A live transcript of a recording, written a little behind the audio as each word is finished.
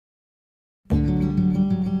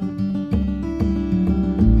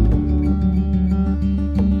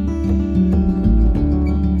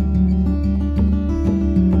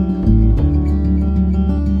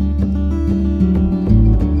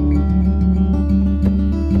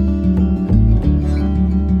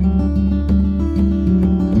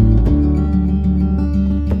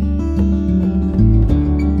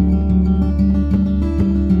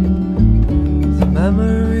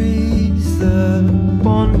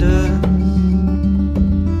wonders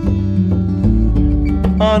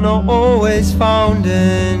are not always found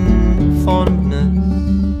in fondness.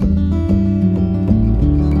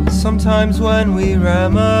 Sometimes when we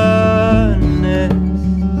reminisce,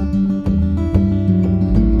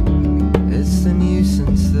 it's the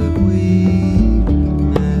nuisance that we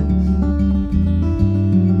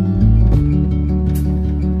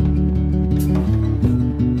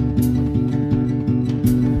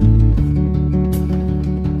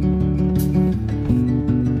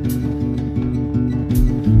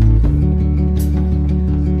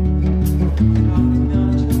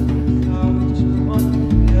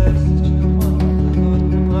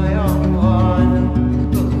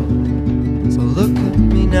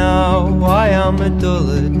I'm a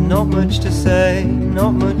dullard, not much to say,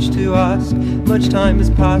 not much to ask. Much time has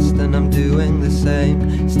passed and I'm doing the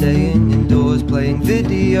same, staying indoors, playing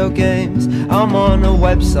video games. I'm on a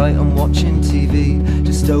website, I'm watching TV,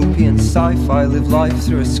 dystopian sci-fi, live life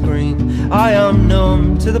through a screen. I am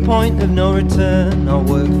numb to the point of no return. I'll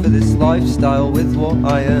work for this lifestyle with what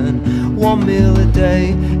I earn. 1 meal a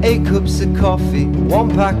day, 8 cups of coffee,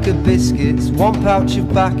 1 pack of biscuits, 1 pouch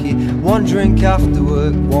of baccy, 1 drink after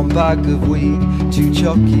work, 1 bag of weed, 2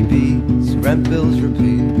 chalky beats, rent bills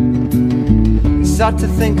repeat. It's sad to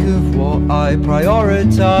think of what I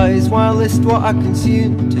prioritise, while I list what I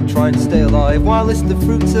consume to try and stay alive, while I list the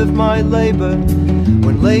fruits of my labour,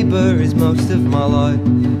 when labour is most of my life.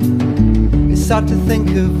 It's sad to think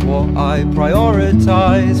of what I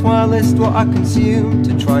prioritise, while I list what I consume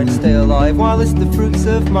to try and stay alive, while I list the fruits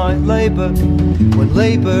of my labour, when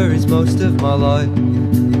labour is most of my life.